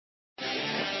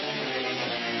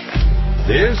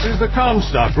This is the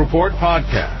Comstock Report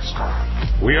podcast.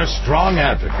 We are strong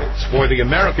advocates for the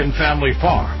American family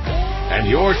farm and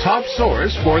your top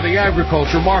source for the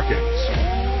agriculture markets.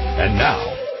 And now,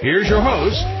 here's your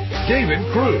host, David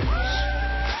Cruz.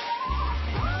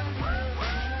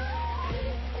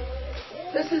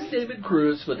 This is David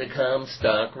Cruz with the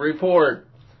Comstock Report.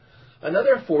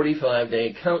 Another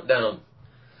 45-day countdown.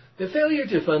 The failure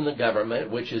to fund the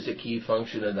government, which is a key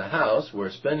function of the House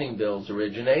where spending bills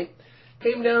originate,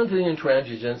 came down to the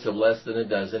intransigence of less than a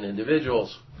dozen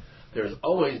individuals. There's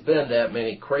always been that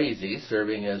many crazies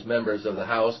serving as members of the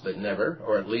House, but never,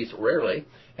 or at least rarely,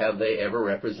 have they ever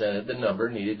represented the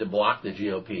number needed to block the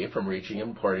GOP from reaching a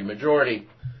party majority.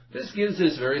 This gives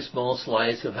this very small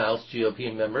slice of House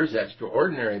GOP members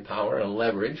extraordinary power and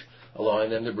leverage, allowing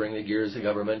them to bring the gears of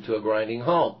government to a grinding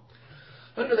halt.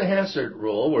 Under the Hassert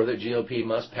rule, where the GOP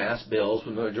must pass bills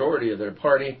with the majority of their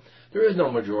party, there is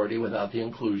no majority without the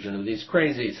inclusion of these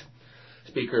crazies.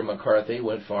 Speaker McCarthy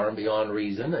went far and beyond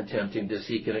reason, attempting to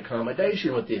seek an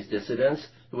accommodation with these dissidents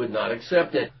who would not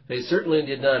accept it. They certainly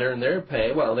did not earn their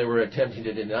pay while they were attempting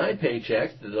to deny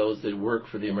paychecks to those that work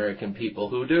for the American people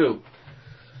who do.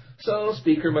 So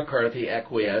Speaker McCarthy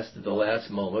acquiesced at the last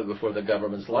moment before the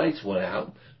government's lights went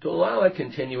out to allow a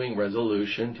continuing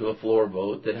resolution to a floor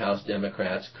vote that House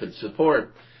Democrats could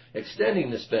support, extending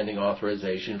the spending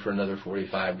authorization for another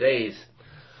 45 days.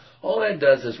 All that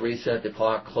does is reset the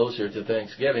clock closer to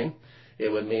Thanksgiving.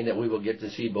 It would mean that we will get to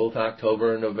see both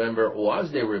October and November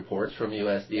WASDE reports from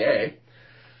USDA.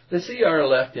 The CR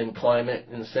left in climate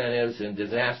incentives and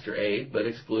disaster aid, but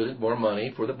excluded more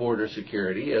money for the border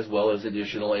security as well as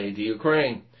additional aid to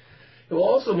Ukraine. It will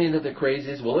also mean that the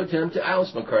crazies will attempt to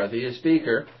oust McCarthy as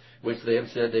Speaker, which they have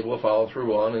said they will follow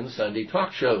through on in Sunday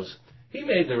talk shows. He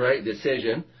made the right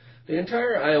decision. The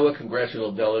entire Iowa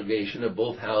congressional delegation of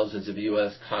both houses of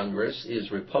U.S. Congress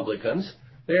is Republicans.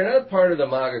 They are not part of the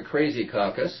MAGA crazy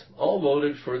caucus. All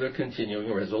voted for the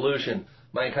continuing resolution.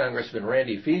 My Congressman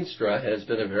Randy Feenstra has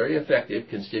been a very effective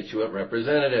constituent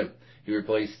representative. He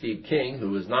replaced Steve King, who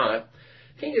was not.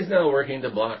 King is now working to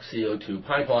block CO2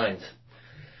 pipelines.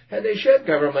 Had they shut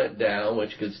government down,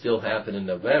 which could still happen in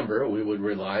November, we would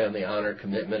rely on the honor,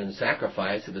 commitment, and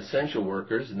sacrifice of essential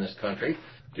workers in this country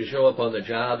to show up on the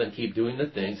job and keep doing the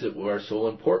things that are so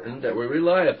important that we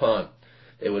rely upon.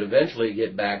 They would eventually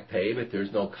get back pay, but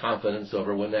there's no confidence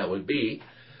over when that would be.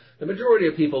 The majority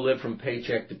of people live from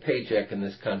paycheck to paycheck in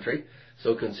this country,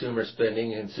 so consumer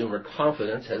spending and consumer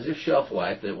confidence has a shelf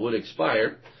life that would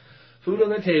expire. Food on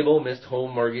the table, missed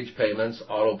home mortgage payments,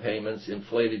 auto payments,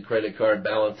 inflated credit card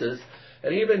balances,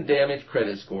 and even damaged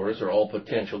credit scores are all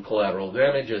potential collateral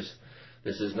damages.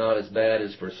 This is not as bad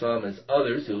as for some as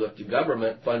others who look to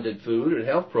government-funded food and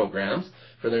health programs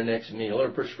for their next meal or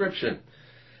prescription.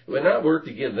 It would not work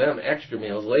to give them extra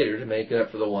meals later to make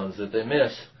up for the ones that they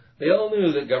miss. They all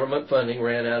knew that government funding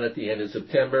ran out at the end of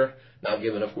September. Now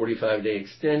given a 45-day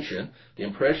extension, the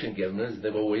impression given is they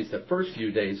will waste the first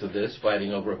few days of this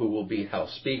fighting over who will be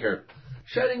House Speaker.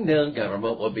 Shutting down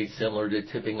government will be similar to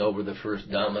tipping over the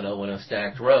first domino in a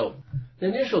stacked row. The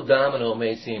initial domino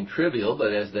may seem trivial,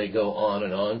 but as they go on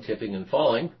and on, tipping and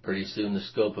falling, pretty soon the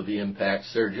scope of the impact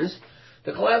surges.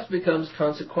 The collapse becomes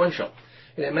consequential,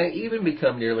 and it may even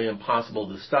become nearly impossible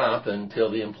to stop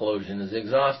until the implosion is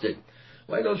exhausted.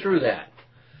 Why go through that?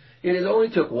 It only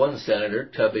took one senator,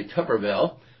 Tubby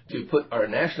Tupperville, to put our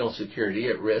national security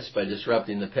at risk by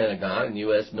disrupting the Pentagon and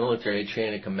U.S. military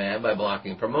chain of command by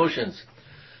blocking promotions.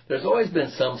 There's always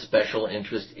been some special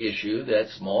interest issue that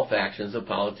small factions of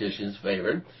politicians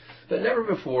favored, but never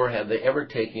before have they ever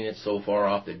taken it so far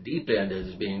off the deep end as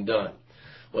is being done.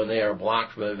 When they are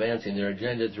blocked from advancing their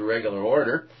agenda through regular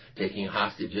order, taking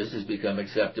hostages has become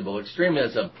acceptable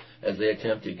extremism as they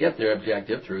attempt to get their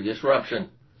objective through disruption.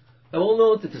 I will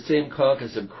note that the same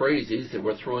caucus of crazies that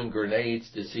were throwing grenades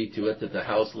to see to it that the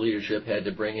House leadership had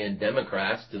to bring in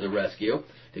Democrats to the rescue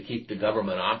to keep the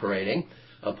government operating,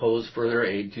 opposed further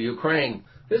aid to Ukraine.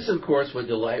 This, of course, would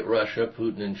delight Russia,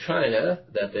 Putin, and China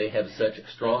that they have such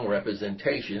strong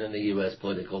representation in the U.S.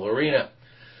 political arena.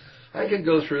 I could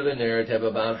go through the narrative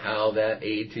about how that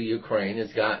aid to Ukraine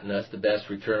has gotten us the best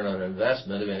return on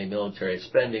investment of any military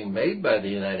spending made by the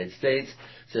United States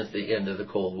since the end of the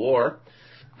Cold War.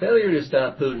 Failure to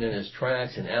stop Putin in his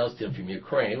tracks and oust him from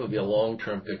Ukraine would be a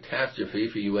long-term catastrophe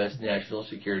for U.S. national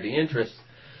security interests.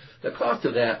 The cost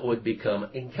of that would become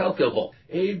incalculable.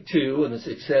 Aid to and the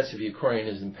success of Ukraine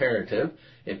is imperative.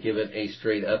 If given a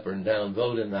straight up or down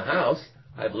vote in the House,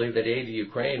 I believe that aid to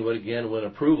Ukraine would again win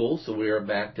approval, so we are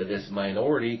back to this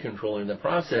minority controlling the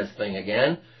process thing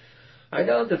again. I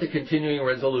doubt that the continuing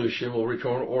resolution will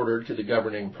return order to the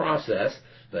governing process,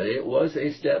 but it was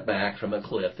a step back from a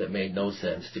cliff that made no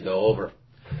sense to go over.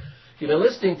 You've been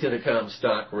listening to the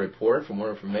Comstock Report. For more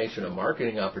information on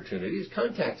marketing opportunities,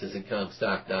 contact us at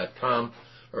Comstock.com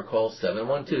or call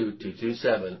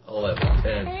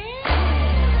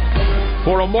 712-227-1110.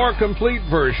 For a more complete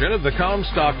version of the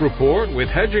Comstock Report with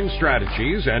hedging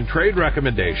strategies and trade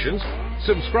recommendations,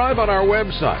 subscribe on our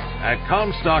website at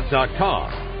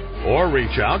Comstock.com or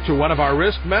reach out to one of our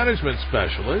risk management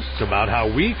specialists about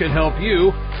how we can help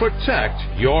you protect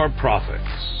your profits.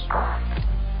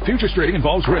 Futures trading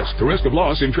involves risk. The risk of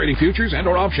loss in trading futures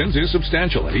and/or options is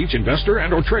substantial, and each investor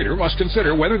and/or trader must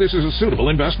consider whether this is a suitable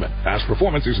investment. Past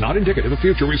performance is not indicative of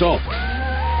future results.